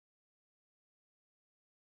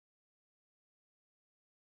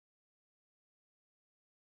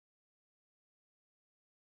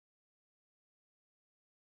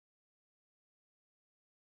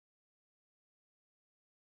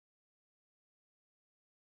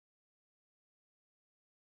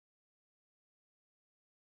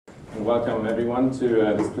welcome everyone to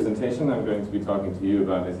this presentation. I'm going to be talking to you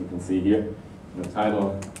about, as you can see here, the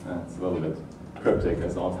title. It's a little bit cryptic,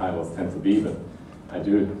 as all titles tend to be, but I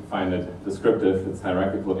do find it descriptive. It's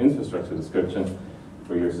hierarchical infrastructure description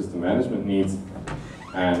for your system management needs.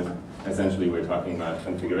 And essentially we're talking about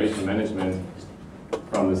configuration management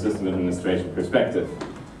from the system administration perspective.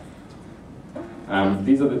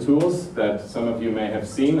 These are the tools that some of you may have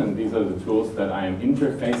seen, and these are the tools that I am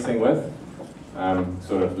interfacing with.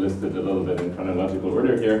 Sort of listed a little bit in chronological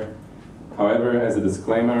order here. However, as a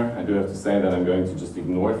disclaimer, I do have to say that I'm going to just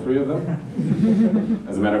ignore 3 of them.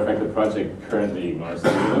 As a matter of fact, the project currently ignores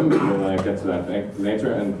 3 of them. We'll get to that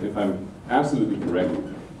later. And if I'm absolutely correct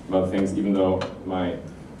about things, even though my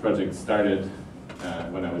project started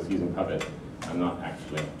when I was using Puppet, I'm not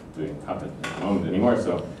actually doing Puppet at the moment anymore.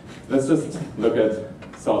 So let's just look at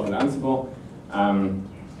Salt and Ansible.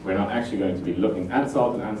 We're not actually going to be looking at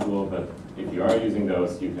Salt and Ansible, but if you are using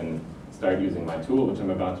those, you can start using my tool, which I'm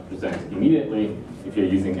about to present immediately. If you're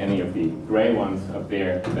using any of the gray ones up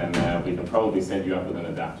there, then we can probably set you up with an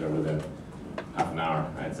adapter within half an hour,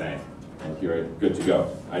 I'd say, and you're good to go.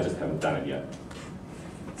 I just haven't done it yet.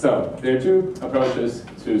 So there are 2 approaches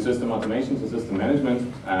to system automation, to system management.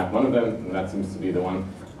 One of them, and that seems to be the one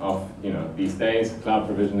of these days, cloud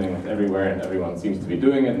provisioning is everywhere, and everyone seems to be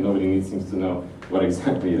doing it, and nobody seems to know what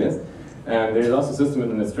exactly it is. And there's also system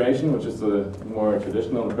administration, which is a more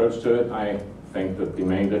traditional approach to it. I think that the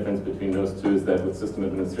main difference between those 2 is that with system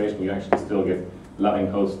administration, you actually still give loving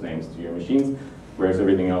host names to your machines, whereas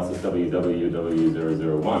everything else is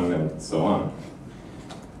www001 and so on.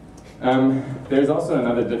 There's also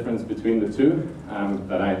another difference between the 2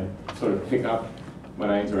 that I sort of pick up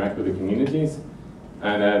when I interact with the communities,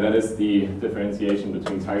 and that is the differentiation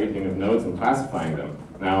between targeting of nodes and classifying them.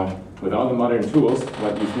 Now, with all the modern tools,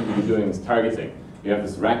 what you seem to be doing is targeting. You have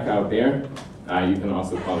this rack out there. You can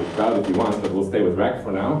also call it cloud if you want, but we'll stay with rack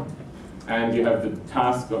for now. And you have the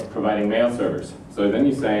task of providing mail servers. So then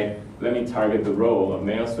you say, let me target the role of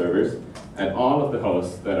mail servers at all of the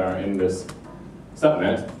hosts that are in this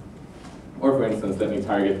subnet. Or for instance, let me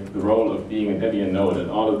target the role of being a Debian node at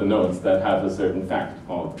all of the nodes that have a certain fact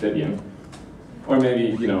called Debian. Or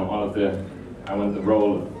maybe, I want the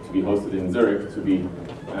role to be hosted in Zurich to be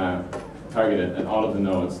targeted at all of the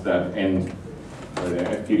nodes that end, or the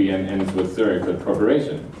FQDN ends with Zurich, with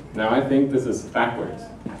corporation. Now I think this is backwards.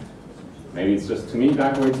 Maybe it's just to me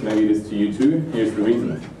backwards, maybe it is to you too. Here's the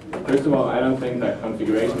reason. First of all, I don't think that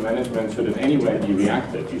configuration management should in any way be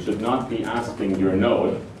reactive. You should not be asking your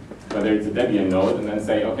node whether it's a Debian node and then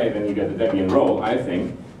say, okay, then you get the Debian role. I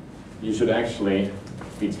think you should actually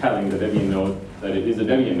be telling the Debian node that it is a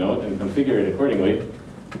Debian node and configure it accordingly.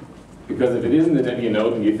 Because if it isn't a Debian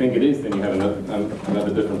node and you think it is, then you have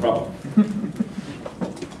another different problem.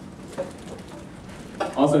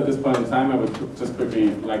 Also at this point in time, I would just quickly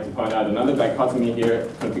like to point out another dichotomy here,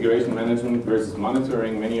 configuration management versus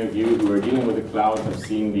monitoring. Many of you who are dealing with the cloud have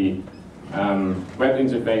seen the web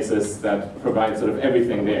interfaces that provide sort of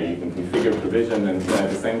everything there. You can configure provision and at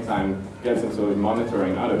the same time get some sort of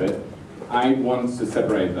monitoring out of it. I want to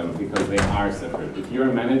separate them because they are separate. If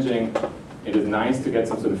you're managing, it is nice to get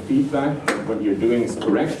some sort of feedback that what you're doing is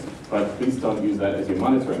correct, but please don't use that as your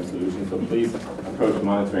monitoring solution, so please approach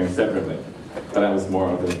monitoring separately. But that was more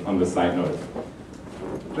on the side note.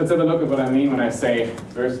 Let's have a look at what I mean when I say,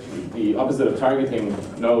 first, the opposite of targeting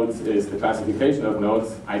nodes is the classification of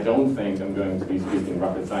nodes. I don't think I'm going to be speaking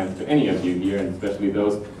rocket science to any of you here, and especially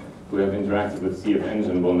those who have interacted with CF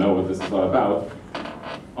Engine will know what this is all about.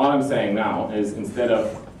 All I'm saying now is instead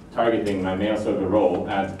of targeting my mail server role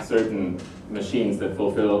at certain machines that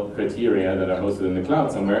fulfill criteria that are hosted in the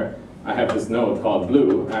cloud somewhere, I have this node called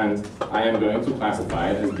blue, and I am going to classify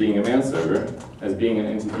it as being a mail server, as being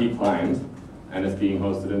an NTP client, and as being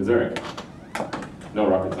hosted in Zurich. No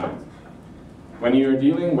rocket science. When you're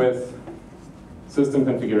dealing with system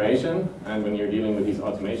configuration, and when you're dealing with these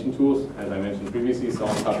automation tools, as I mentioned previously,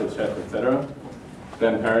 Salt, Puppet, Chef, etc.,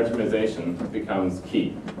 then parameterization becomes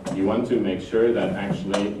key. You want to make sure that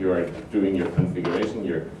actually you're doing your configuration,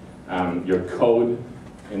 your code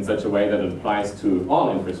in such a way that it applies to all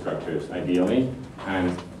infrastructures, ideally,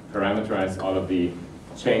 and parameterize all of the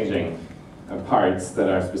changing parts that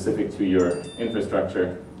are specific to your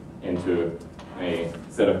infrastructure into a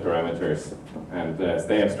set of parameters and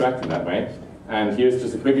stay abstract in that way. And here's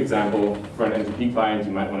just a quick example. For an NTP client,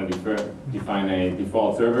 you might want to define a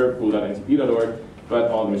default server, pool.ntp.org, but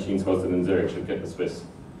all the machines hosted in Zurich should get the Swiss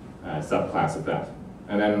subclass of that.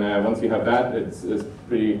 And then once you have that, it's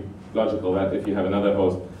pretty logical that if you have another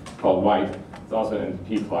host called white, it's also an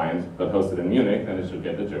NTP client, but hosted in Munich, then it should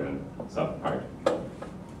get the German subpart.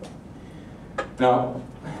 Now,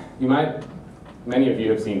 Many of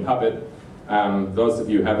you have seen Puppet. Those of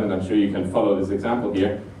you who haven't, I'm sure you can follow this example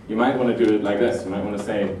here. You might want to do it like this. You might want to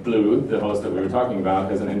say Blue, the host that we were talking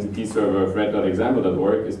about, has an NTP server of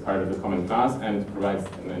red.example.org, is part of the common class, and provides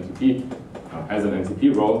an NTP, has an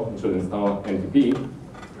NTP role, and should install NTP.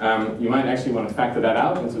 You might actually want to factor that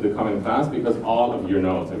out into the common class because all of your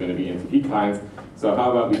nodes are going to be NTP clients. So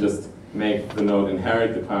how about we just make the node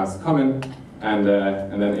inherit the class common, and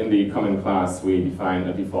then in the common class we define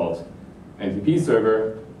a default NTP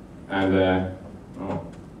server, and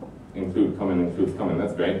include common includes common,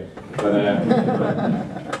 that's great. But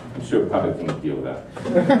I'm sure Puppet can deal with that.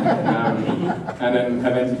 And then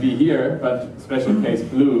have NTP here, but special case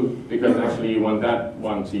Blue, because actually you want that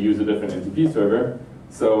one to use a different NTP server.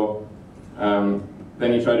 So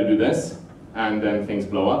then you try to do this, and then things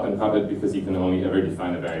blow up in Puppet because you can only ever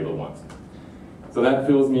define a variable once. So that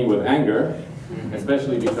fills me with anger,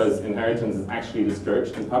 especially because inheritance is actually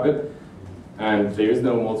discouraged in Puppet, and there is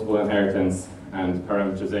no multiple inheritance, and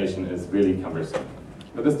parameterization is really cumbersome.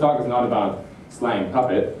 But this talk is not about slaying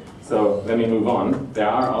Puppet, so let me move on. There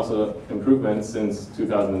are also improvements since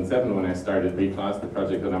 2007 when I started Reclass, the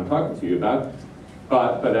project that I'm talking to you about.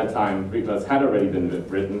 But by that time, Reclass had already been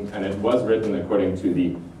written, and it was written according to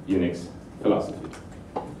the Unix philosophy.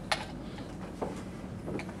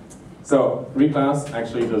 So Reclass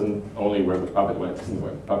actually doesn't only work with Puppet. Well, it doesn't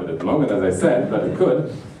work with Puppet at the moment, as I said, but it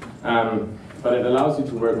could. But it allows you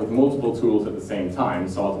to work with multiple tools at the same time.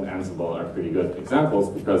 Salt and Ansible are pretty good examples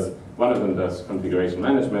because one of them does configuration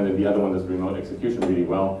management and the other one does remote execution really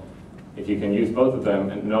well. If you can use both of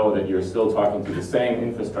them and know that you're still talking to the same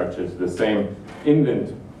infrastructure, to the same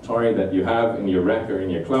inventory that you have in your rack or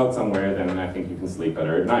in your cloud somewhere, then I think you can sleep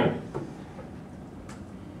better at night.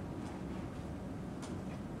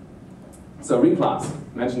 So Reclass,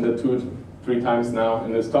 mentioned it 2-3 times now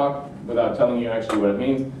in this talk without telling you actually what it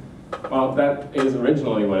means. Well, that is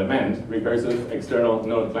originally what it meant, recursive external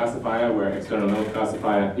node classifier, where external node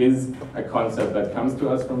classifier is a concept that comes to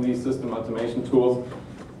us from these system automation tools.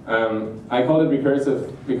 I call it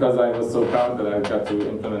recursive because I was so proud that I got to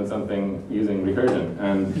implement something using recursion.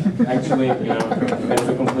 And actually, it's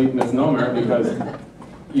a complete misnomer because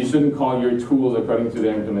you shouldn't call your tools according to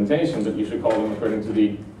their implementation, but you should call them according to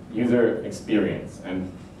the user experience. And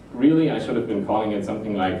really, I should have been calling it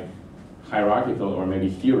something like Hierarchical or maybe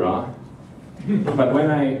Hira. But when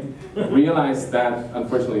I realized that,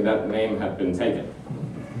 unfortunately, that name had been taken.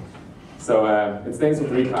 So it stays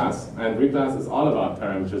with Reclass, and Reclass is all about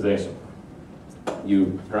parameterization.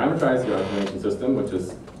 You parameterize your automation system, which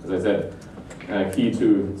is, as I said, key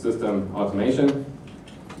to system automation.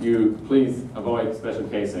 You please avoid special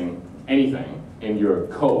casing anything in your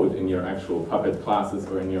code, in your actual Puppet classes,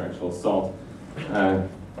 or in your actual Salt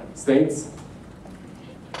states.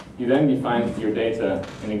 You then define your data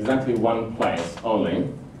in exactly one place only,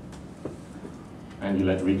 and you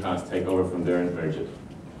let Reclass take over from there and merge it.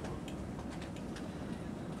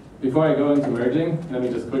 Before I go into merging, let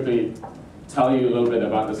me just quickly tell you a little bit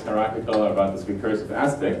about this hierarchical, or about this recursive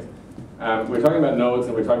aspect. We're talking about nodes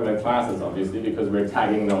and we're talking about classes, obviously, because we're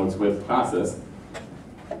tagging nodes with classes.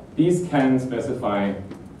 These can specify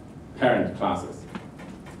parent classes.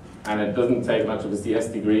 And it doesn't take much of a CS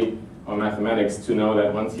degree or mathematics to know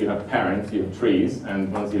that once you have parents, you have trees,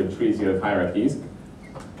 and once you have trees, you have hierarchies.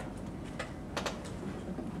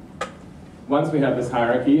 Once we have this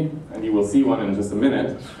hierarchy, and you will see one in just a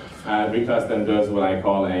minute, Reclass then does what I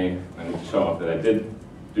call I need to show off that I did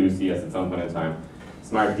do CS at some point in time,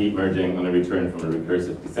 smart deep merging on a return from a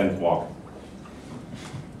recursive descent walk.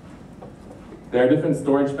 There are different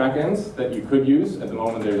storage backends that you could use. At the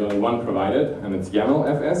moment, there's only one provided, and it's YAML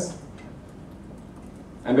FS.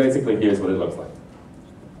 And basically, here's what it looks like.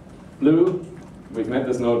 Blue, we've met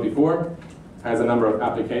this node before, has a number of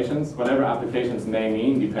applications. Whatever applications may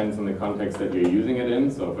mean depends on the context that you're using it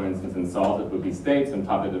in. So for instance, in Salt, it would be states, in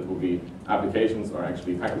Puppet, it will be applications or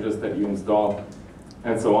actually packages that you install,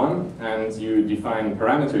 and so on. And you define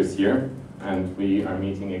parameters here, and we are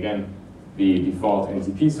meeting again the default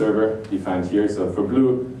NTP server defined here. So for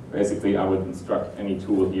Blue, basically I would instruct any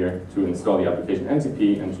tool here to install the application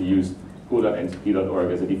NTP and to use pool.ntp.org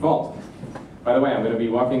as a default. By the way, I'm going to be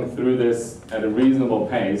walking through this at a reasonable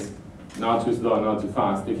pace, not too slow, not too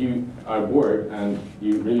fast. If you are bored and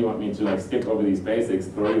you really want me to skip over these basics,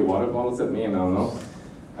 throw your water bottles at me and I'll know.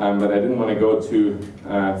 But I didn't want to go too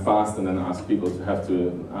fast and then ask people to have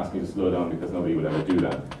to ask me to slow down because nobody would ever do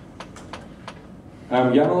that.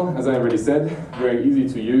 YAML, as I already said, very easy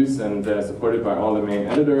to use and supported by all the main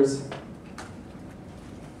editors.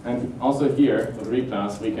 And also here, with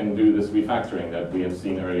reclass, we can do this refactoring that we have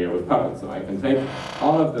seen earlier with Puppet. So I can take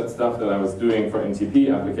all of that stuff that I was doing for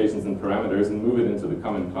NTP applications and parameters and move it into the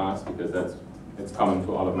common class, because it's common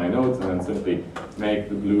to all of my nodes, and then simply make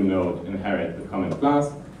the blue node inherit the common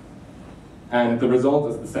class. And the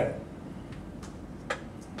result is the same.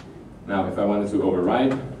 Now, if I wanted to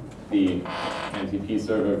override the NTP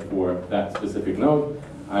server for that specific node,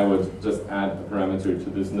 I would just add a parameter to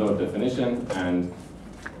this node definition, and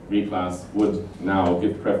reclass would now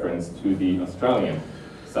give preference to the Australian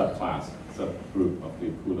subclass, subgroup of the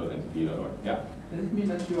pool.ntp.org. Yeah? Does it mean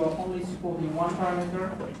that you are only supporting one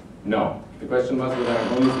parameter? No. The question was whether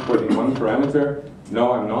I'm only supporting one parameter.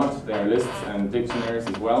 No, I'm not. There are lists and dictionaries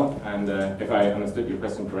as well. And if I understood your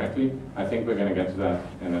question correctly, I think we're going to get to that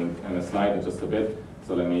in a slide in just a bit.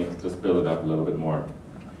 So let me just build it up a little bit more.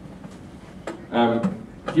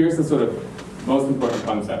 Here's the sort of most important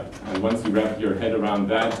concept. And once you wrap your head around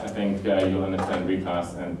that, I think you'll understand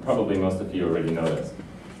reclass, and probably most of you already know this.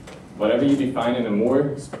 Whatever you define in a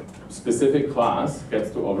more specific class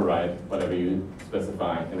gets to override whatever you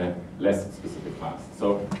specify in a less specific class.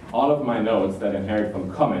 So all of my nodes that inherit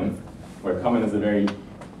from common, where common is a very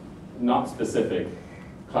not specific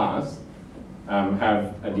class,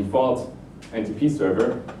 have a default NTP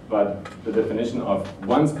server, but the definition of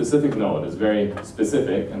one specific node is very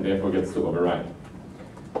specific and therefore gets to override.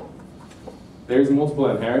 There's multiple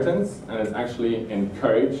inheritance, and it's actually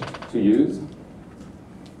encouraged to use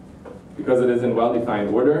because it is in well-defined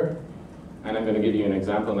order. And I'm going to give you an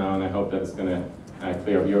example now, and I hope that it's going to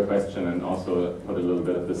clear up your question and also put a little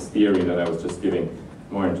bit of this theory that I was just giving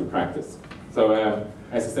more into practice. So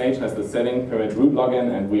SSH has the setting permit root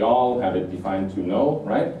login, and we all have it defined to no,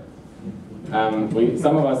 right?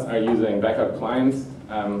 Some of us are using backup clients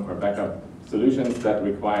or backup solutions that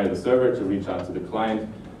require the server to reach out to the client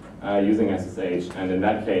using SSH, and in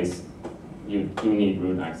that case, you do need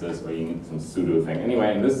root access, or you need some sudo thing.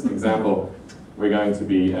 Anyway, in this example, we're going to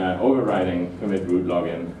be overriding commit root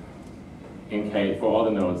login for all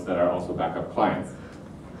the nodes that are also backup clients.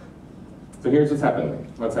 So here's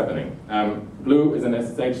what's happening. Blue is an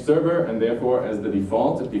SSH server, and therefore, as the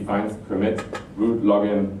default, it defines permit root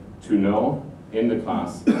login to no in the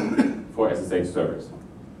class for SSH servers.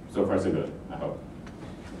 So far, so good, I hope.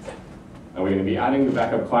 And we're going to be adding the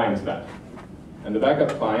backup client to that. And the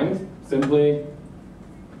backup client simply,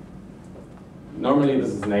 normally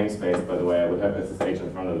this is namespace, by the way. I would have SSH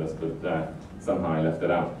in front of this, but somehow I left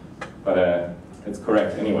it out. But it's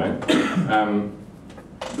correct anyway.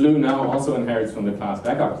 Blue now also inherits from the class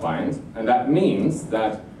backup client, and that means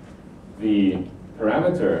that the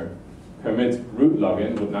parameter permit root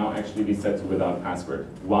login would now actually be set to without password.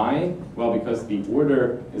 Why? Well, because the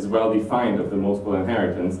order is well defined of the multiple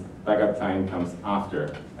inheritance. Backup client comes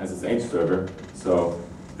after SSH server, so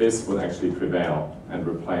this would actually prevail and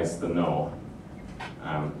replace the no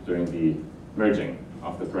during the merging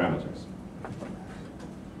of the parameters.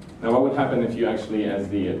 Now, what would happen if you actually, as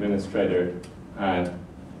the administrator,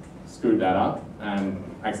 screwed that up and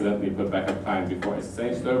accidentally put backup client before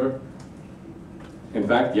SSH server? In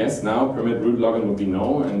fact, yes, now permit root login would be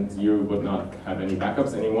no, and you would not have any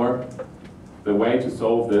backups anymore. The way to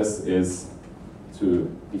solve this is to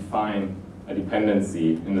define a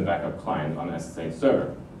dependency in the backup client on SSH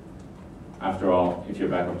server. After all, if your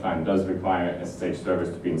backup client does require SSH servers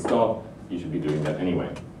to be installed, you should be doing that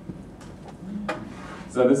anyway.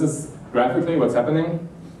 So this is graphically what's happening.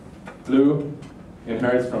 Blue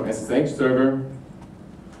inherits from SSH server,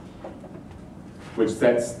 which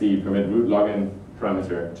sets the permit root login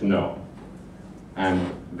parameter to no.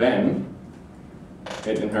 And then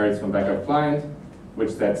it inherits from backup client,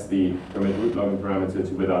 which sets the permit root login parameter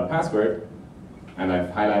to without password. And I've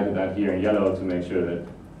highlighted that here in yellow to make sure that,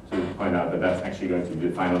 to point out that that's actually going to be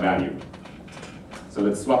the final value. So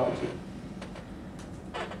let's swap the two.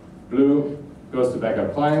 Blue goes to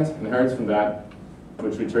backup client, inherits from that,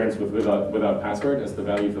 which returns with without password as the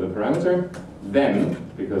value for the parameter. Then,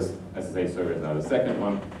 because SSH server is now the second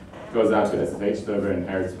one, goes out to SSH server,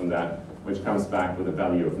 inherits from that, which comes back with a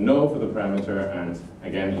value of no for the parameter, and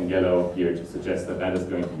again in yellow here to suggest that that is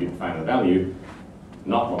going to be the final value,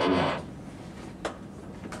 not what we want.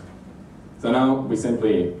 So now we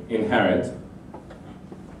simply inherit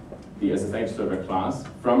the SSH server class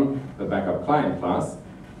from the backup client class,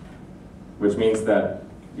 which means that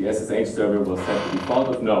the SSH server will set the default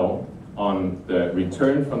of no on the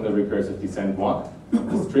return from the recursive descent walk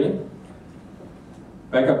of the stream.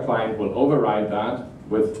 Backup client will override that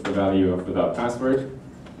with the value of without password.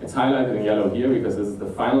 It's highlighted in yellow here because this is the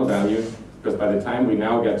final value, because by the time we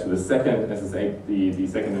now get to the second SSH, the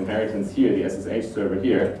second inheritance here, the SSH server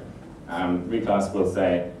here, reclass will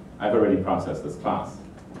say, I've already processed this class.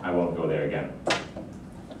 I won't go there again.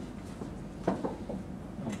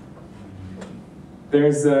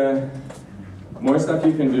 There's more stuff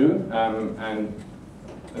you can do, and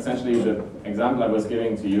essentially the example I was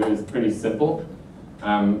giving to you is pretty simple.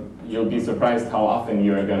 You'll be surprised how often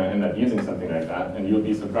you're going to end up using something like that, and you'll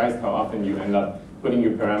be surprised how often you end up putting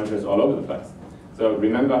your parameters all over the place. So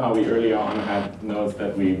remember how we earlier on had nodes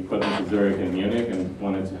that we put into Zurich and Munich and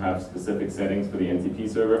wanted to have specific settings for the NTP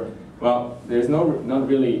server? Well, there's not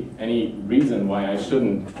really any reason why I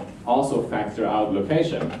shouldn't also factor out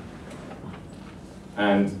location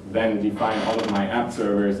and then define all of my app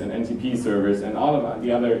servers and NTP servers and all of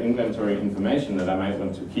the other inventory information that I might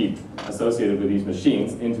want to keep associated with these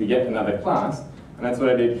machines into yet another class. And that's what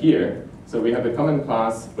I did here. So we have the common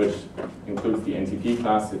class, which includes the NTP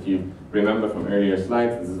class. If you remember from earlier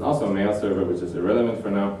slides, this is also a mail server, which is irrelevant for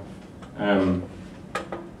now. And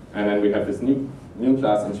then we have this new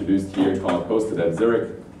class introduced here called hosted at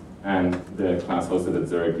Zurich. And the class hosted at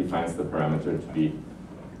Zurich defines the parameter to be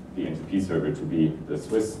the NTP server to be the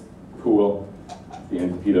Swiss pool, the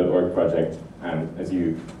ntp.org project, and as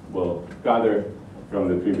you will gather from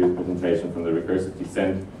the previous presentation from the recursive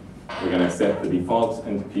descent, we're going to set the default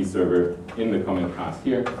NTP server in the common class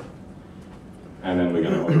here, and then we're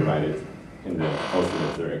going to override it in the hosted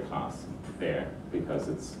at Zurich class there, because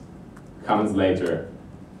it comes later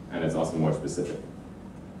and it's also more specific.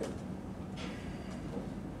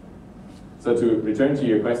 So to return to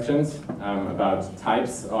your questions about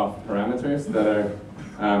types of parameters that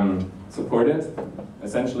are supported,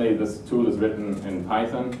 essentially this tool is written in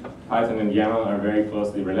Python. Python and YAML are very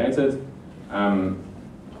closely related,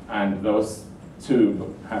 and those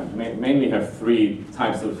two mainly have three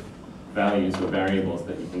types of values or variables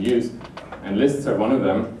that you can use, and lists are one of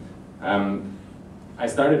them. I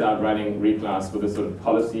started out writing reclass with a sort of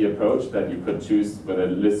policy approach that you could choose whether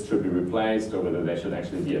lists should be replaced or whether they should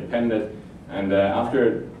actually be appended. And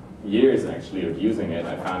after years actually of using it,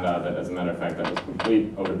 I found out that as a matter of fact that was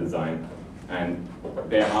complete over-design. And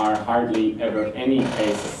there are hardly ever any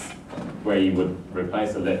cases where you would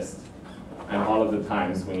replace a list. And all of the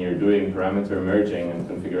times when you're doing parameter merging and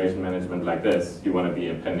configuration management like this, you want to be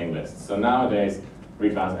appending lists. So nowadays,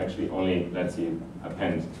 reclass actually only lets you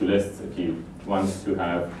append to lists. If you want to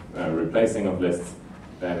have replacing of lists,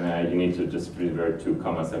 then you need to just revert to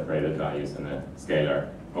comma-separated values in a scalar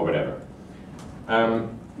or whatever.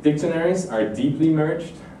 Dictionaries are deeply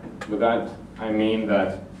merged. With that, I mean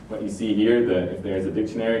that what you see here, if there's a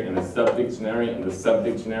dictionary and a sub-dictionary, and the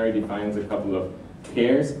sub-dictionary defines a couple of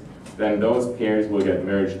pairs, then those pairs will get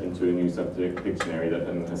merged into a new sub-dictionary that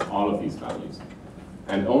then has all of these values.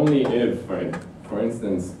 And only if, for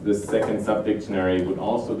instance, this second sub-dictionary would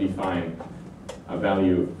also define a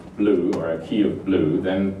value of blue, or a key of blue,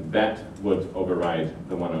 then that would override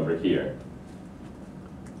the one over here.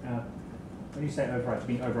 When you say override,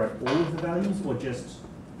 do you mean override all of the values, or just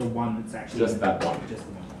the one that's actually... Just that one. Just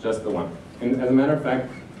the one. Just the one. And as a matter of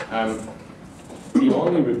fact, the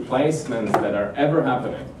only replacements that are ever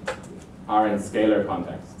happening are in scalar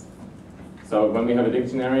contexts. So when we have a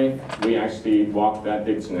dictionary, we actually walk that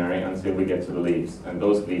dictionary until we get to the leaves, and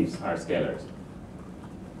those leaves are scalars.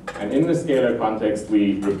 And in the scalar context,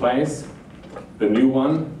 we replace the new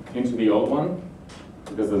one into the old one,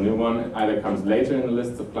 because the new one either comes later in the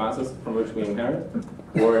lists of classes from which we inherit,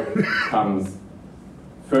 or comes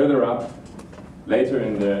further up later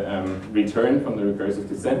in the return from the recursive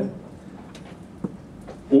descent.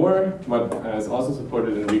 Or what is also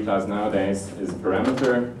supported in reclass nowadays is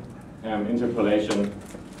parameter interpolation.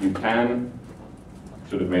 You can,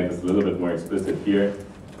 should have made this a little bit more explicit here,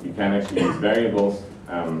 you can actually use variables.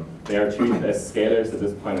 They are treated as scalars at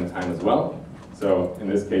this point in time as well. So in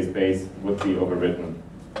this case, base would be overwritten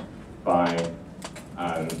by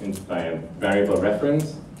a variable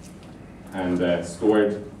reference and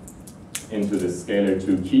stored into the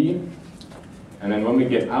scalar2 key. And then when we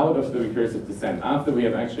get out of the recursive descent, after we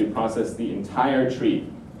have actually processed the entire tree,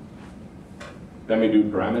 then we do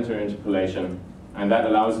parameter interpolation, and that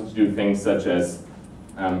allows you to do things such as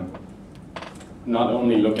not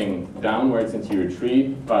only looking downwards into your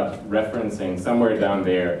tree, but referencing somewhere down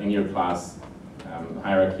there in your class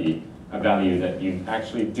hierarchy a value that you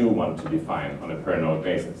actually do want to define on a per node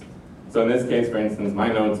basis. So in this case, for instance, my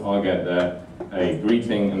nodes all get a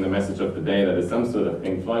greeting and the message of the day that is some sort of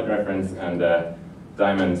Pink Floyd reference, and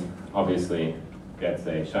Diamond obviously gets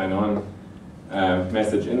a Shine On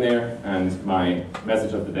message in there, and my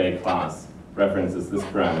message of the day class references this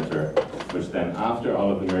parameter, which then after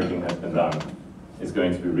all of the merging has been done is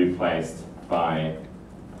going to be replaced by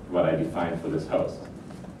what I defined for this host.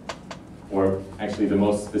 or actually the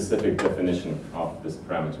most specific definition of this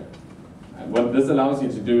parameter. And what this allows you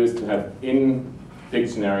to do is to have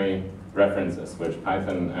in-dictionary references, which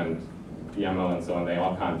Python and YAML and so on, they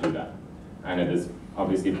all can't do that. And it is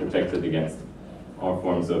obviously protected against all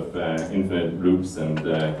forms of infinite loops and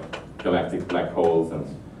galactic black holes and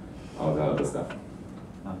all that other stuff.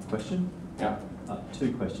 Question? Yeah.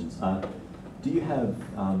 Two questions. Do you have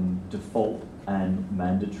default and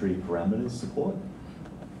mandatory parameters support?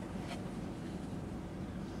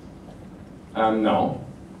 No.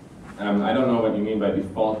 I don't know what you mean by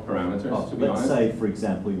default parameters, to be honest. Let's say, for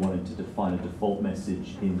example, you wanted to define a default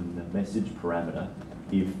message in the message parameter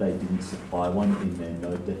if they didn't supply one in their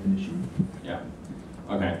node definition. Yeah.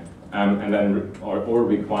 Okay. And then, or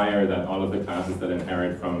require that all of the classes that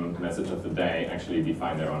inherit from message of the day actually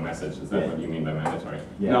define their own message. Is that what you mean by mandatory?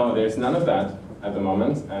 Yeah. No, there's none of that at the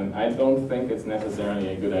moment, and I don't think it's necessarily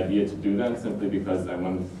a good idea to do that, simply because I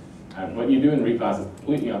want, what you do in reclass is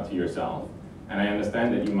completely up to yourself. And I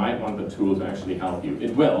understand that you might want the tool to actually help you.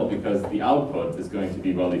 It will, because the output is going to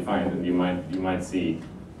be well defined, and you might see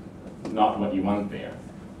not what you want there.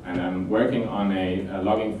 And I'm working on a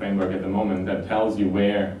logging framework at the moment that tells you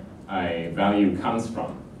where a value comes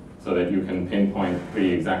from, so that you can pinpoint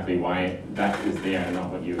pretty exactly why that is there and not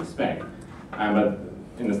what you expect. But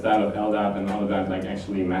in the style of LDAP and all of that, like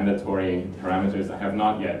actually mandatory parameters, I have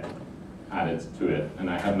not yet added to it, and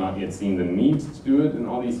I have not yet seen the need to do it in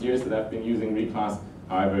all these years that I've been using reclass.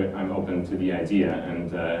 However, I'm open to the idea,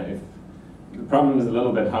 and if the problem is a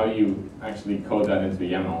little bit how you actually code that into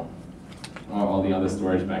YAML or all the other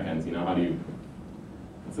storage backends. You know, how do you?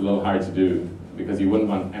 It's a little hard to do because you wouldn't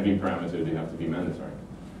want every parameter to have to be mandatory.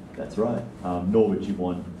 That's right. Nor would you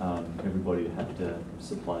want everybody to have to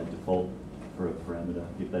supply a default for a parameter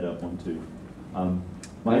if they don't want to.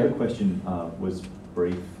 My other question was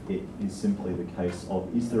brief. It is simply the case of,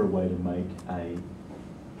 is there a way to make a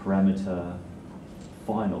parameter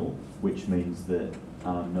final, which means that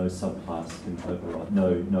no subclass can override,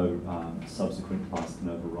 no subsequent class can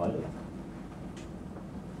override it?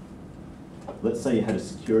 Let's say you had a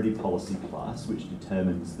security policy class which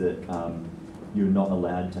determines that you're not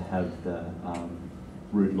allowed to have the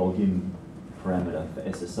root login parameter for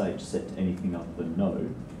SSH set to anything other than no.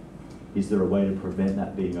 Is there a way to prevent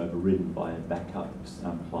that being overridden by a backup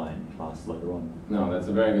client class later on? No, that's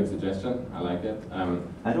a very good suggestion. I like it.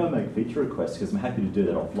 How do I make feature requests? Because I'm happy to do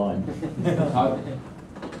that offline.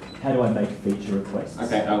 How do I make feature requests?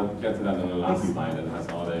 Okay, I'll get to that on the last slide. It has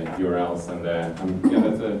all the URLs, and yeah,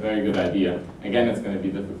 that's a very good idea. Again, it's going to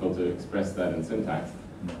be difficult to express that in syntax,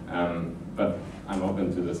 but I'm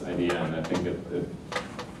open to this idea, and I think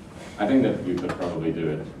I think that you could probably do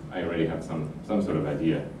it. I already have some sort of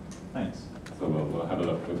idea. Thanks. So we'll have a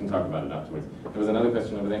look. We can talk about it afterwards. There was another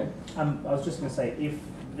question over there. I was just going to say, if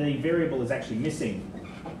the variable is actually missing,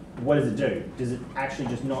 what does it do? Does it actually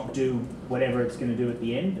just not do whatever it's going to do at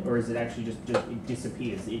the end, or is it actually just it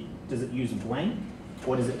disappears? Does it use blank,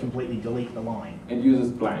 or does it completely delete the line? It uses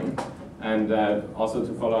blank. And also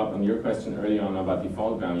to follow up on your question earlier on about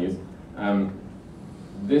default values,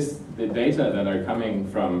 the data that are coming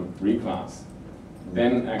from reclass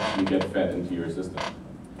then actually get fed into your system.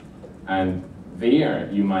 And there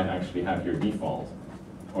you might actually have your default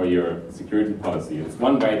or your security policy. It's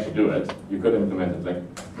one way to do it. You could implement it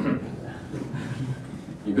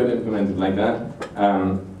like that.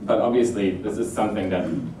 But obviously this is something that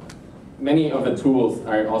many of the tools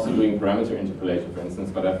are also doing parameter interpolation, for instance,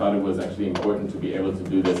 but I thought it was actually important to be able to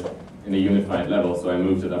do this in a unified level, so I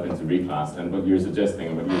moved it up into reclass. And what you're suggesting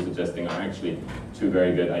and what you're suggesting are actually two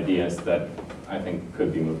very good ideas that I think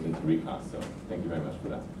could be moved into reclass. So thank you very much for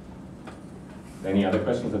that. Any other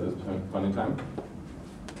questions at this point in time?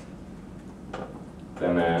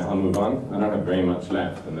 Then I'll move on. I don't have very much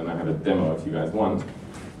left, and then I have a demo if you guys want.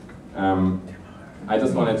 I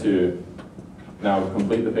just wanted to now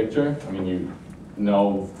complete the picture. I mean, you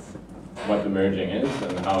know what the merging is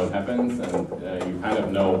and how it happens, and you kind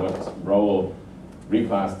of know what role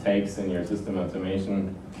reclass takes in your system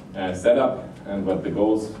automation setup and what the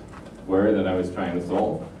goals were that I was trying to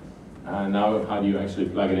solve. Now, how do you actually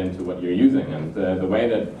plug it into what you're using? And the way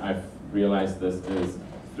that I've realized this is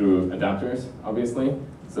through adapters, obviously.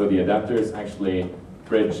 So the adapters actually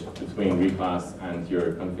bridge between reclass and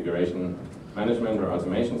your configuration management or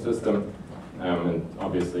automation system, and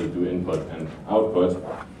obviously do input and output.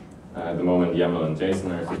 At the moment, YAML and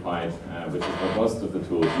JSON are supplied, which is what most of the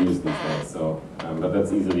tools use these days. So, but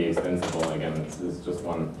that's easily extensible. Again, it's just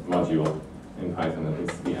one module in Python that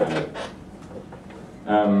needs to be added.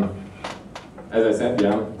 as I said,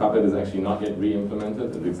 yeah, Puppet is actually not yet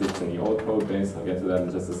re-implemented. It exists in the old code base. I'll get to that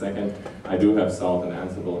in just a second. I do have Salt and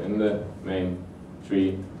Ansible in the main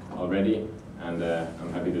tree already, and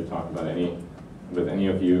I'm happy to talk about with any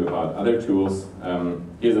of you about other tools.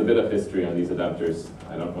 Here's a bit of history on these adapters.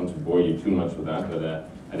 I don't want to bore you too much with that, but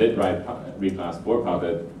I did write reclass for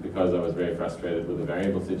Puppet because I was very frustrated with the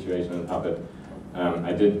variable situation in Puppet.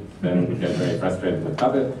 I did then get very frustrated with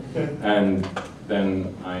Puppet, and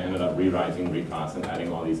then I ended up rewriting reclass and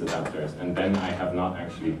adding all these adapters. And then I have not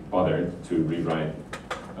actually bothered to rewrite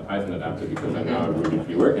a Python adapter because I'm now a Ruby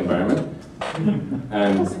free work environment.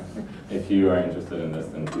 And if you are interested in this,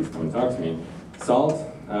 then please come and talk to me. Salt,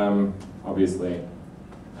 obviously,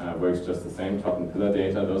 works just the same. Top and pillar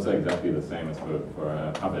data, those are exactly the same as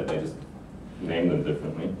for Puppet. They just name them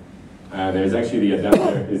differently. There's actually the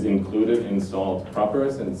adapter is included in Salt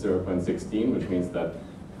proper since 0.16, which means that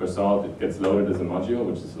for Salt it gets loaded as a module,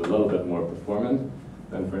 which is a little bit more performant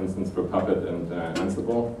than, for instance, for Puppet and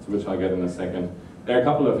Ansible, to which I'll get in a second. There are a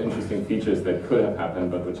couple of interesting features that could have happened,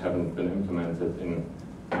 but which haven't been implemented in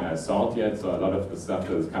Salt yet. So a lot of the stuff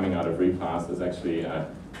that is coming out of reclass is actually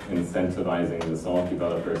incentivizing the Salt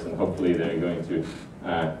developers, and hopefully they're going to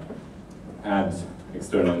add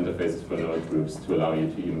external interfaces for node groups to allow you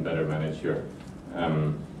to even better manage your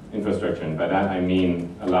infrastructure. And by that I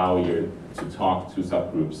mean allow you to talk to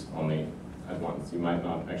subgroups only at once. You might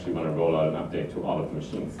not actually want to roll out an update to all of the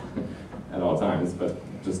machines at all times, but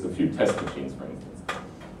just a few test machines, for instance.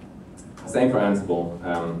 Same for Ansible.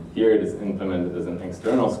 Here it is implemented as an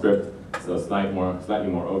external script, so slightly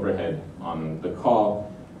more overhead on the call.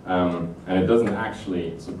 And it doesn't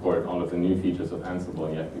actually support all of the new features of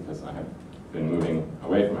Ansible yet, because I have been moving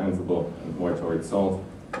away from Ansible and more towards Salt.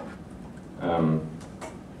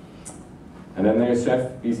 And then there's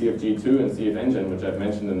Chef, BCFG2, and CF Engine, which I've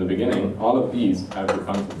mentioned in the beginning. All of these have the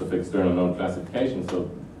concept of external node classification,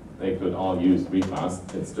 so they could all use reclass.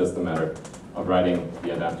 It's just a matter of writing the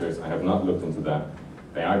adapters. I have not looked into that.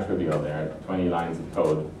 They are trivial. There are 20 lines of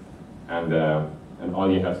code, and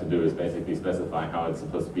all you have to do is basically specify how it's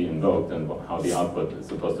supposed to be invoked and how the output is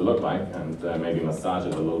supposed to look like, and maybe massage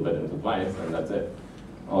it a little bit into bytes, and that's it.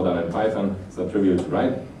 All done in Python, so trivial to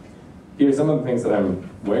write. Here are some of the things that I'm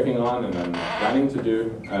working on and I'm planning to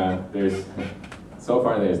do. So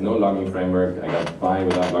far there's no logging framework. I got by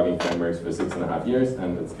without logging frameworks for 6.5 years,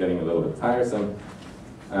 and it's getting a little bit tiresome.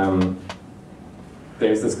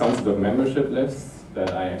 There's this concept of membership lists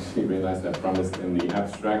that I actually realized I promised in the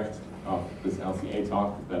abstract of this LCA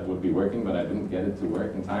talk that would be working, but I didn't get it to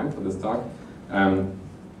work in time for this talk.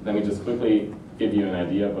 Let me just quickly give you an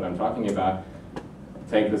idea of what I'm talking about.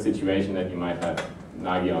 Take the situation that you might have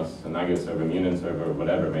Nagios, a Nagios server, Munin server, or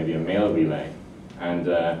whatever, maybe a mail relay. And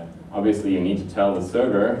obviously you need to tell the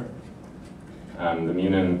server, the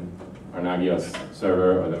Munin or Nagios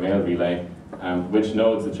server or the mail relay, which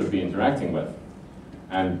nodes it should be interacting with.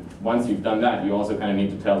 And once you've done that, you also kind of need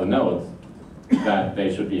to tell the nodes that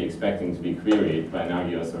they should be expecting to be queried by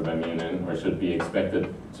Nagios or by Munin, or should be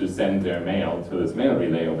expected to send their mail to this mail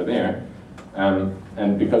relay over there.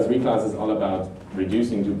 And because reclass is all about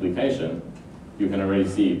reducing duplication, you can already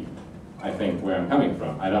see, I think, where I'm coming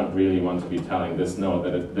from. I don't really want to be telling this node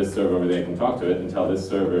that this server over there can talk to it, and tell this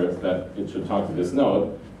server that it should talk to this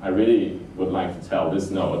node. I really would like to tell this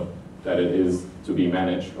node that it is to be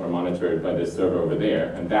managed or monitored by this server over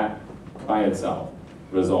there, and that by itself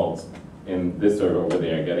results in this server over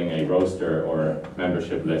there getting a roster or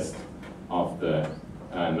membership list of the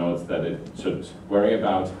nodes that it should worry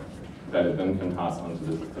about, that it then can pass on to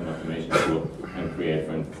the system automation tool and create,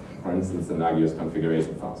 for instance, the Nagios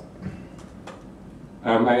configuration files.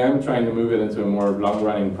 I am trying to move it into a more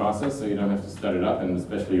long-running process, so you don't have to start it up and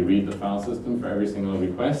especially read the file system for every single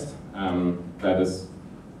request. That is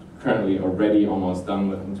currently already almost done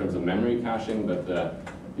with, in terms of memory caching, but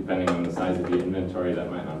depending on the size of the inventory,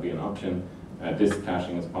 that might not be an option. Disk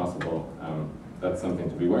caching is possible. That's something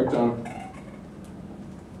to be worked on.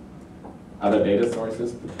 Other data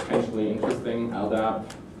sources, potentially interesting,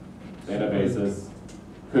 LDAP, databases,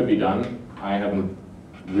 could be done. I haven't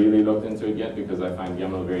really looked into it yet because I find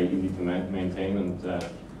YAML very easy to maintain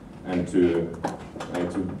and to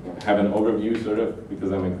have an overview, sort of,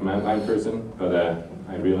 because I'm a command line person, but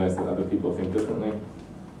I realize that other people think differently.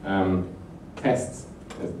 Tests,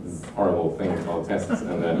 this horrible thing called tests,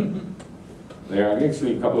 and there are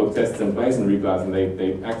actually a couple of tests in place in reclass, and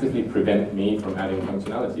they actively prevent me from adding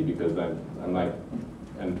functionality, because I'm like,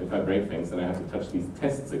 and if I break things, then I have to touch these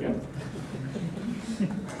tests again.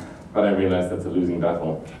 But I realize that's a losing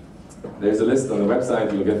battle. There's a list on the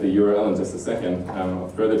website, you'll get the URL in just a second,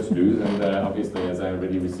 of further to-dos, and obviously, as I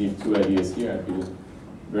already received 2 ideas here, I'd be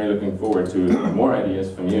very looking forward to more ideas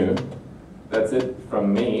from you. That's it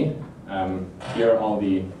from me. Here are all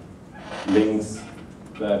the links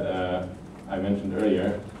that I mentioned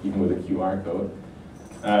earlier, even with a QR code.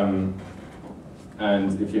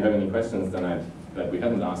 And if you have any questions that we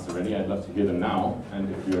haven't asked already, I'd love to hear them now. And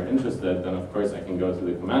if you're interested, then of course I can go to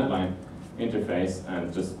the command line interface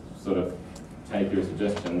and just sort of take your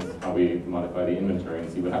suggestions, how we modify the inventory, and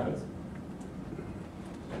see what happens.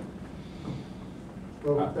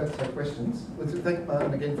 Well, that's our questions. Let's thank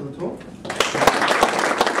Martin again for the talk.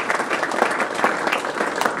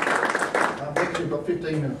 Actually, we've got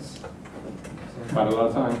 15 minutes. Quite a lot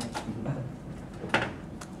of time.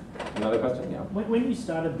 Another question? Yeah. When you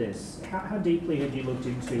started this, how deeply had you looked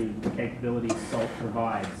into the capabilities Salt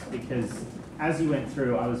provides? Because as you went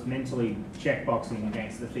through, I was mentally checkboxing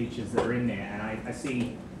against the features that are in there, and I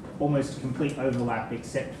see almost complete overlap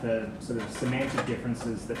except for sort of semantic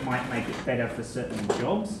differences that might make it better for certain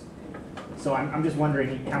jobs. So I'm just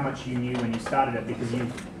wondering how much you knew when you started it, because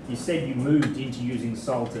you said you moved into using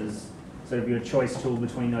Salt as sort of your choice tool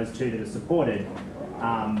between those two that are supported.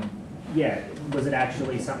 Yeah, was it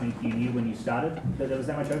actually something you knew when you started, that there was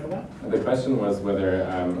that much overlap? The question was whether,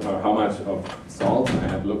 or how much of Salt I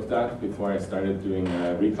had looked at before I started doing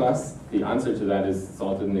reclass. The answer to that is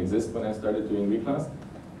Salt didn't exist when I started doing reclass.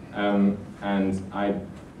 And I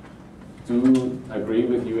do agree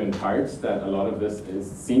with you in parts that a lot of this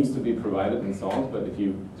seems to be provided in Salt, but if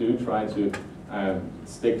you do try to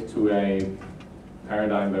stick to a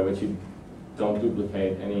paradigm by which you don't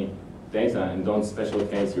duplicate any data and don't special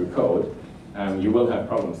case your code, you will have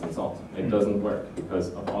problems in Salt. It doesn't work because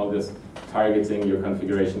of all this targeting your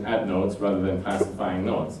configuration at nodes rather than classifying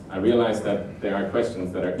nodes. I realize that there are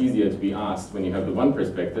questions that are easier to be asked when you have the one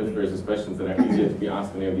perspective versus questions that are easier to be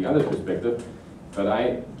asked when you have the other perspective, but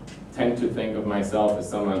I tend to think of myself as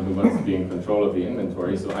someone who wants to be in control of the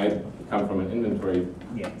inventory, so I come from an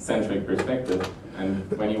inventory-centric perspective,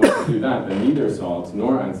 and when you want to do that, then neither Salt,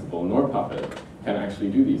 nor Ansible, nor Puppet can actually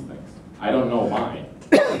do these things. I don't know why.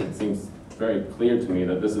 It seems very clear to me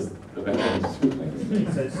that this is the best way to do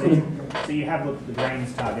things. So you have looked at the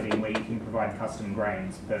grains targeting where you can provide custom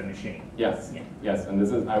grains per machine? Yes, yes, and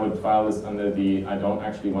this is, I would file this under the, I don't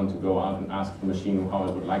actually want to go out and ask the machine how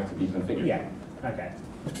it would like to be configured. Yeah, okay,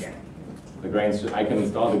 yeah. The grains, I can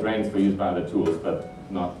install the grains for use by other tools, but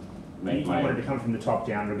not make You want it to come from the top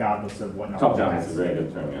down regardless of what top down is a very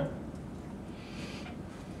good term, yeah.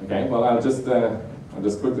 Okay, well I'll just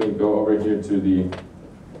quickly go over here to the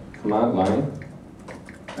command line,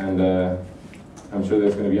 and I'm sure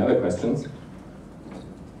there's going to be other questions.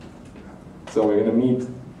 So we're going to meet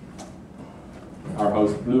our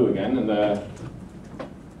host Blue again, and I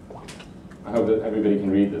hope that everybody can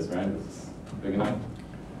read this, right? This is big enough.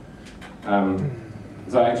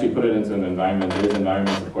 So I actually put it into an environment. There is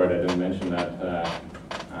environment support. I didn't mention that,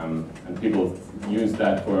 and people use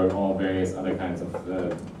that for all various other kinds of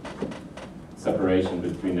separation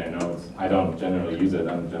between their nodes. I don't generally use it,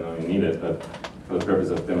 I don't generally need it, but for the purpose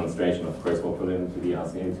of demonstration, of course, we'll put it into the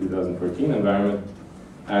LCA 2014 environment.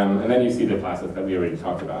 And then you see the classes that we already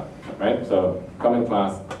talked about, right? So common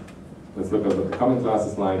class, let's look at what the common class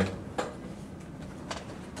is like.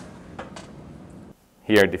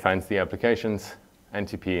 Here it defines the applications,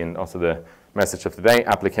 NTP, and also the message of the day,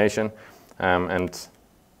 application, and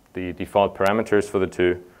the default parameters for the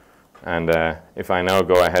two. And if I now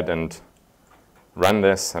go ahead and run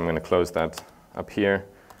this, I'm going to close that up here,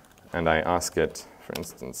 and I ask it, for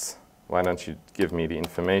instance, why don't you give me the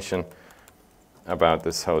information about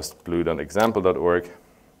this host blue.example.org.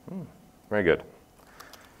 Very good.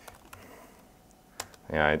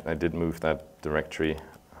 Yeah, I did move that directory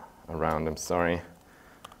around, I'm sorry.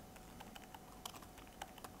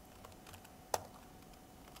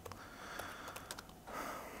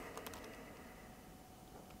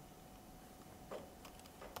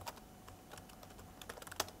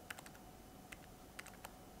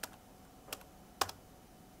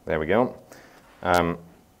 There we go.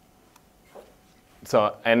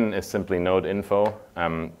 So N is simply node info.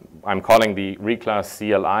 I'm calling the reclass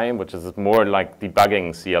CLI, which is more like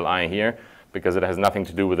debugging CLI here, because it has nothing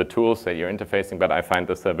to do with the tools that you're interfacing, but I find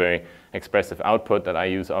this a very expressive output that I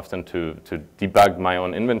use often to debug my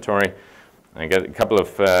own inventory. I get a couple of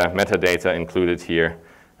metadata included here,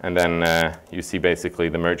 and then you see basically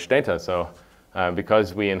the merged data. So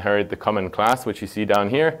because we inherit the common class, which you see down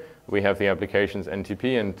here, we have the applications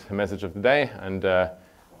NTP and message of the day, and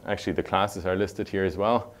actually the classes are listed here as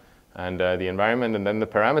well, and the environment, and then the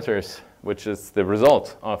parameters, which is the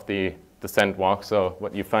result of the descent walk. So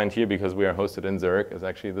what you find here, because we are hosted in Zurich, is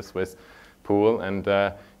actually the Swiss pool, and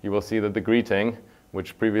you will see that the greeting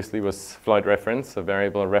which previously was Floyd reference, a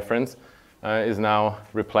variable reference, is now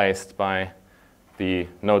replaced by the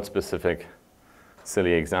node-specific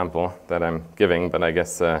silly example that I'm giving, but I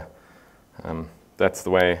guess that's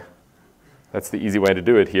the easy way to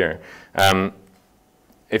do it here.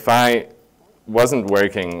 If I wasn't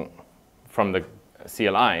working from the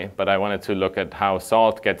CLI, but I wanted to look at how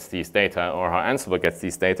Salt gets these data or how Ansible gets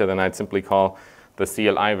these data, then I'd simply call the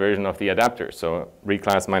CLI version of the adapter. So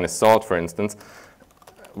reclass minus Salt, for instance,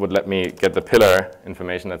 would let me get the pillar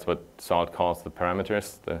information. That's what Salt calls the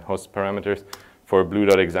parameters, the host parameters, for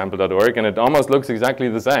blue.example.org. And it almost looks exactly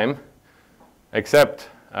the same, except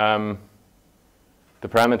the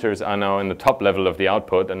parameters are now in the top level of the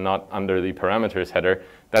output and not under the parameters header.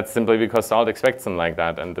 That's simply because Salt expects them like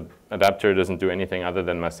that, and the adapter doesn't do anything other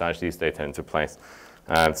than massage these data into place.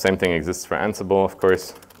 Same thing exists for Ansible, of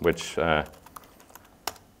course, which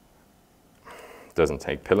doesn't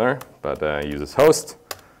take pillar, but uses host.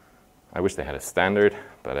 I wish they had a standard,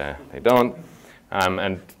 but they don't.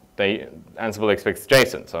 And Ansible expects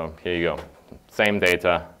JSON, so here you go. Same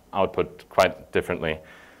data, output quite differently.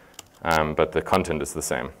 But the content is the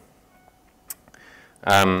same.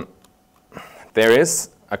 There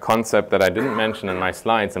is a concept that I didn't mention in my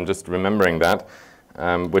slides, I'm just remembering that,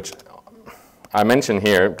 which I mention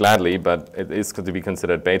here gladly, but it is to be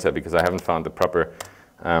considered beta because I haven't found the proper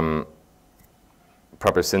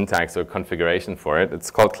syntax or configuration for it. It's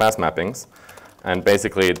called class mappings, and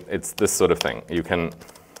basically it's this sort of thing. You can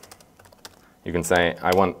say,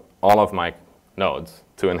 I want all of my nodes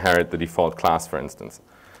to inherit the default class, for instance.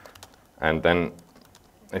 And then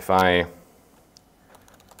if I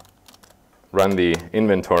run the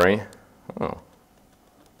inventory, oh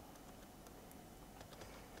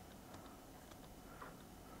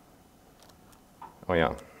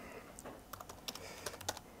yeah.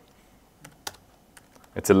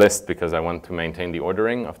 It's a list because I want to maintain the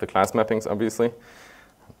ordering of the class mappings, obviously.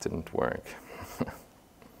 It didn't work.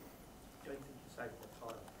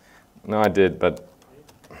 No, I did, but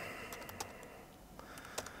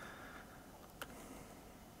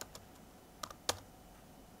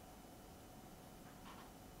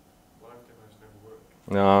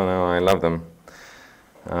no, I love them.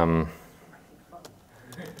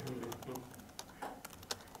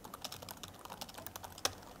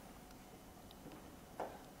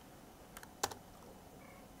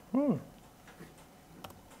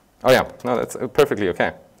 Oh yeah, no, that's perfectly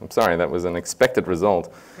okay. I'm sorry, that was an expected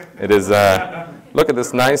result. It is, look at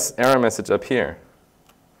this nice error message up here.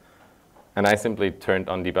 And I simply turned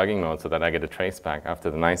on debugging mode so that I get a trace back after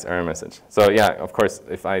the nice error message. So yeah, of course,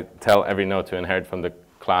 if I tell every node to inherit from the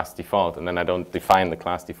class default and then I don't define the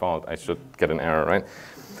class default, I should get an error, right?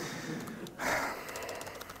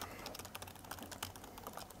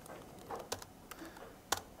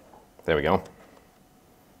 There we go.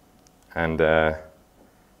 And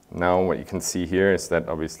now what you can see here is that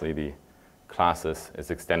obviously the classes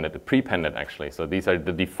is extended, prepended actually. So these are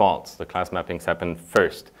the defaults. The class mappings happen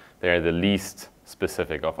first. They're the least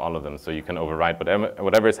specific of all of them. So you can override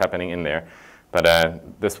whatever is happening in there. But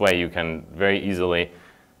this way you can very easily,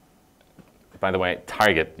 by the way,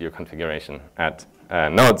 target your configuration at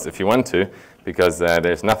nodes if you want to, because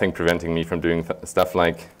there's nothing preventing me from doing stuff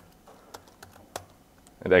like,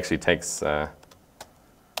 it actually takes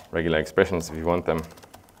regular expressions if you want them.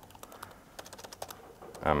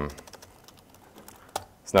 There's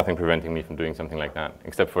nothing preventing me from doing something like that,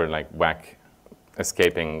 except for like whack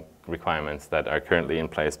escaping requirements that are currently in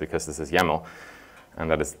place because this is YAML,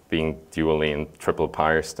 and that is being dually and triple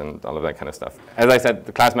parsed and all of that kind of stuff. As I said,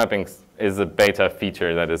 the class mappings is a beta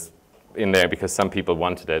feature that is in there because some people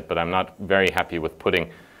wanted it, but I'm not very happy with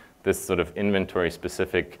putting this sort of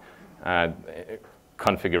inventory-specific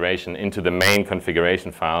configuration into the main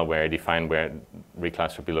configuration file where I define where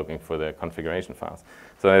reclass should be looking for the configuration files.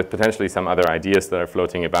 So there's potentially some other ideas that are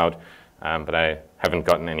floating about, but I haven't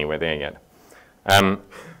gotten anywhere there yet.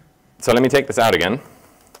 So let me take this out again,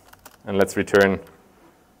 and let's return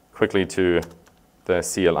quickly to the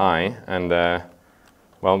CLI. And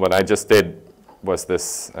well, what I just did was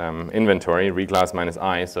this inventory, reclass minus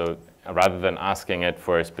I. So rather than asking it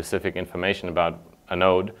for specific information about a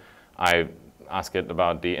node, I ask it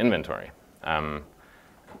about the inventory,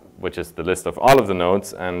 which is the list of all of the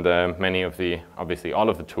nodes and many of the, obviously all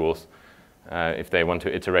of the tools, if they want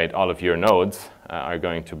to iterate all of your nodes, are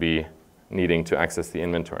going to be needing to access the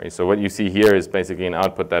inventory. So what you see here is basically an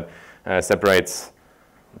output that separates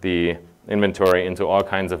the inventory into all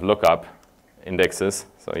kinds of lookup indexes.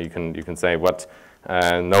 So you can say what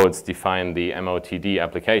nodes define the MOTD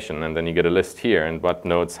application, and then you get a list here, and what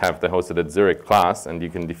nodes have the hosted at Zurich class, and you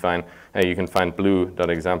can define, you can find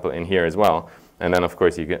blue.example in here as well. And then, of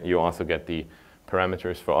course, you also get the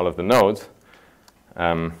parameters for all of the nodes,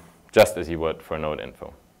 just as you would for node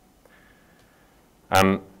info.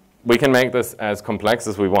 We can make this as complex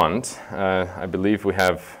as we want. I believe we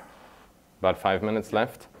have about 5 minutes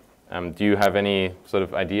left. Do you have any sort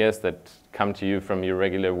of ideas that come to you from your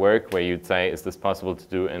regular work where you'd say, is this possible to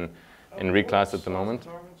do in reclass at the moment?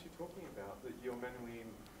 What environments are you talking about that you're manually,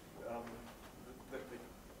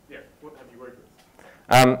 what have you worked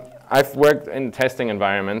with? I've worked in testing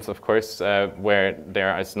environments, of course, where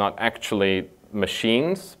there is not actually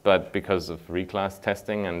machines, but because of reclass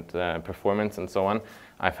testing and performance and so on,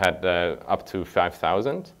 I've had up to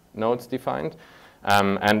 5,000 nodes defined.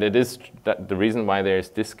 And it is that the reason why there's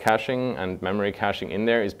disk caching and memory caching in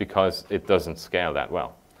there is because it doesn't scale that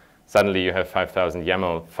well. Suddenly you have 5,000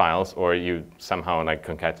 YAML files, or you somehow like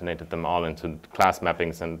concatenated them all into class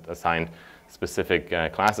mappings and assigned specific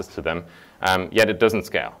classes to them, yet it doesn't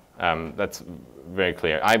scale. That's very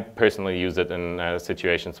clear. I personally use it in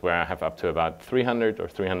situations where I have up to about 300 or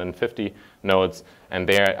 350 nodes, and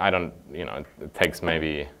there I don't, it takes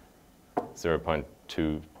maybe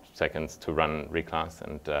 0.2 seconds to run reclass,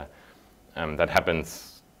 and that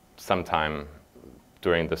happens sometime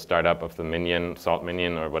during the startup of the minion, salt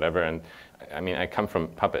minion or whatever. And I mean, I come from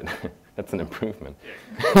Puppet. That's an improvement.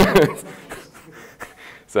 Yeah.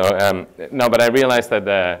 So no, but I realized that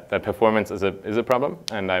that performance is a problem,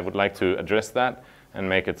 and I would like to address that and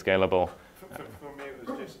make it scalable. For me, it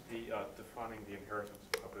was just the defining the inheritance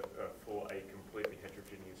of it for a completely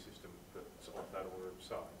heterogeneous system that's of that order of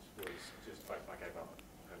size was just I gave up,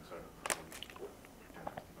 and so.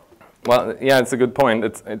 Well, yeah, it's a good point.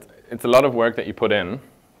 It's a lot of work that you put in,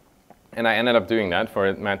 and I ended up doing that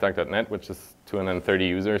for MadDuck.net, which is 230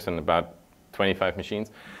 users and about 25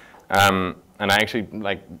 machines. And I actually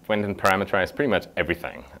went and parameterized pretty much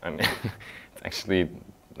everything. I mean, it's actually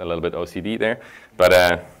a little bit OCD there, but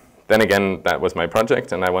then again, that was my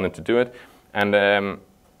project, and I wanted to do it. And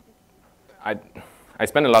I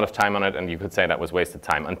spent a lot of time on it, and you could say that was wasted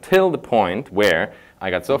time until the point where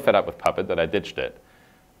I got so fed up with Puppet that I ditched it,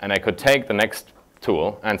 and I could take the next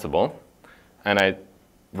tool, Ansible, and I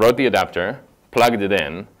wrote the adapter, plugged it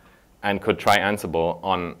in, and could try Ansible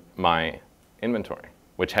on my inventory,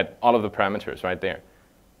 which had all of the parameters right there.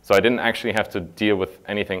 So I didn't actually have to deal with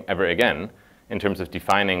anything ever again in terms of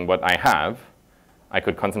defining what I have. I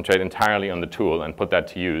could concentrate entirely on the tool and put that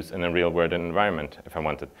to use in a real-world environment if I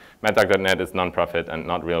wanted. MadDuck.net is non-profit and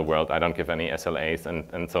not real-world. I don't give any SLAs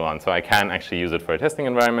and so on. So I can actually use it for a testing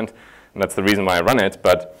environment, and that's the reason why I run it.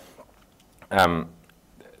 But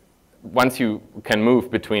once you can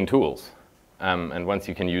move between tools, and once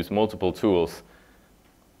you can use multiple tools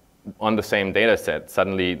on the same data set,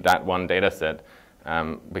 suddenly that one data set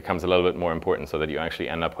becomes a little bit more important so that you actually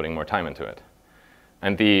end up putting more time into it.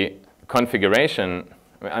 And the configuration,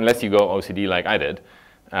 unless you go OCD like I did,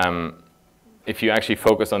 if you actually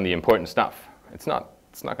focus on the important stuff, it's not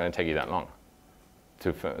going to take you that long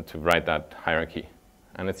to write that hierarchy.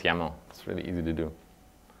 And it's YAML. It's really easy to do.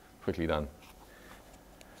 Quickly done.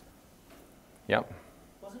 Yeah?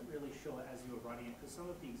 Wasn't really sure as you were writing it, because some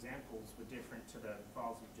of the examples were different to the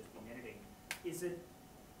files you've just been editing. Is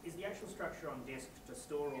the actual structure on disk to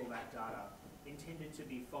store all that data intended to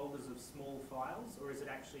be folders of small files, or is it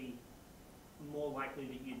actually more likely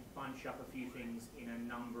that you'd bunch up a few things in a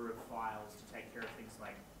number of files to take care of things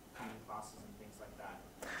like common classes and things like that?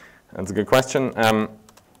 That's a good question.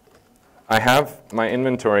 I have my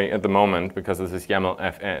inventory at the moment, because this is YAML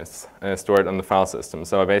FS, stored on the file system.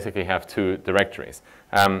 So I basically have two directories.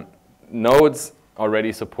 Nodes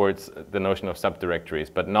already supports the notion of subdirectories,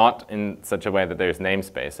 but not in such a way that there's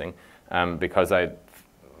namespacing, because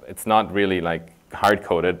it's not really like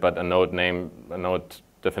hard-coded, but a node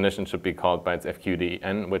definition should be called by its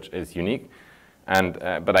FQDN, which is unique. And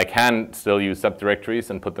but I can still use subdirectories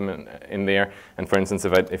and put them in there. And for instance,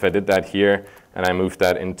 if I did that here and I moved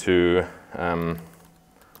that into the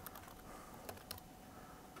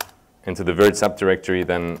virt subdirectory,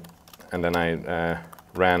 then I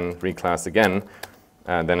ran reclass again,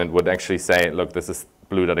 then it would actually say, look, this is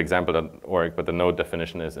blue.example.org, but the node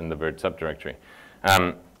definition is in the virt subdirectory.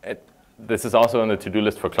 This is also on the to-do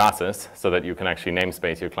list for classes, so that you can actually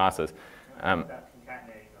namespace your classes. About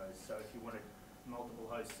concatenating those, so if you wanted multiple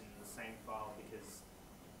hosts in the same file, because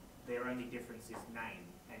their only difference is name,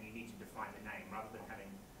 and you need to define the name, rather than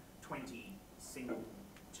having 20 single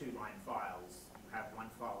two-line files, you have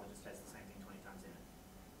one file that just has the same thing 20 times in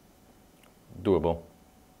it. Doable.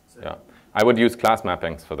 So Yeah, I would use class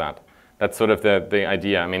mappings for that. That's sort of the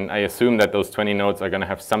idea. I mean, I assume that those 20 nodes are going to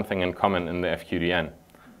have something in common in the FQDN.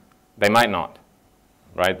 They might not,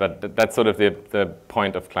 right? But that's sort of the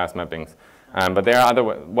point of class mappings. But there are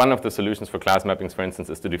one of the solutions for class mappings, for instance,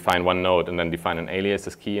 is to define one node and then define an alias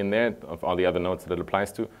as key in there of all the other nodes that it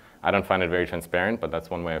applies to. I don't find it very transparent, but that's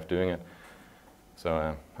one way of doing it.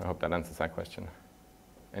 So I hope that answers that question.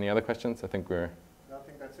 Any other questions? I think we're... No, I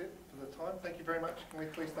think that's it for the time. Thank you very much. Can we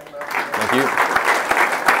please thank Mark? Thank you.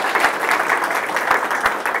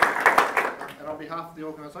 And on behalf of the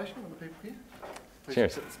organisation and the people here, please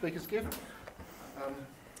Cheers. accept the speaker's gift.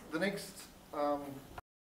 The next